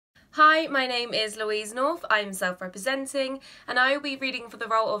Hi, my name is Louise North, I'm self-representing, and I will be reading for the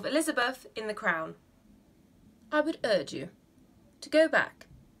role of Elizabeth in The Crown. I would urge you to go back,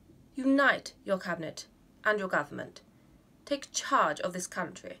 unite your cabinet and your government, take charge of this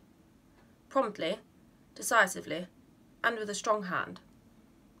country, promptly, decisively, and with a strong hand.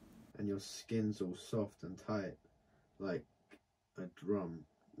 And your skin's all soft and tight, like a drum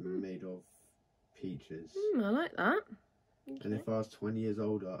made of peaches. I like that. Okay. And if I was 20 years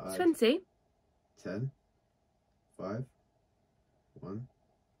older, I'd... 20? 10, 5, 1.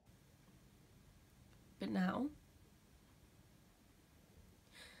 But now,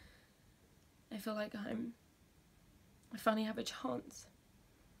 I feel like I finally have a chance.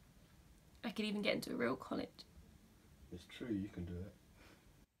 I could even get into a real college. It's true, you can do it.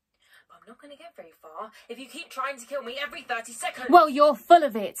 I'm not going to get very far if you keep trying to kill me every 30 seconds. Well, you're full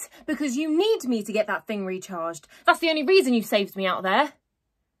of it, because you need me to get that thing recharged. That's the only reason you saved me out there.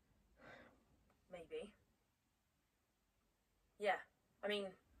 Maybe. Yeah, I mean,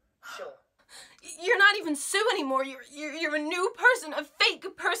 sure. You're not even Sue anymore. You're a new person, a fake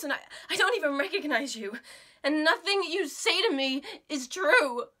person. I don't even recognize you. And nothing you say to me is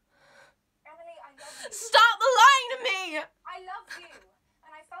true. Emily, I love you. Stop lying to me! I love you.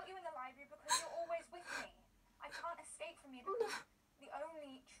 And I felt you in the library because you're always with me. I can't escape from you because the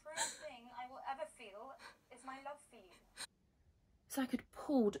only true thing I will ever feel is my love for you. So I could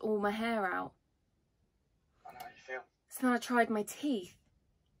pulled all my hair out. I know how you feel. So then I tried my teeth,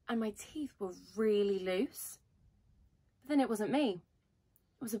 and my teeth were really loose. But then it wasn't me.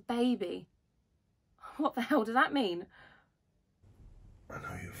 It was a baby. What the hell does that mean? I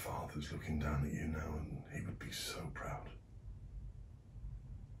know your father's looking down at you now, and he would be so proud.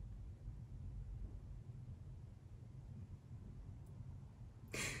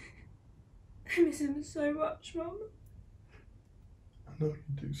 I miss him so much, Mum. I know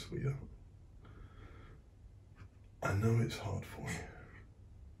you do, sweetheart. I know it's hard for you.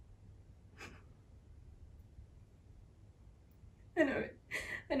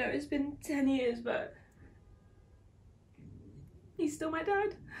 I know it's been 10 years, but he's still my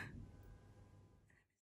dad.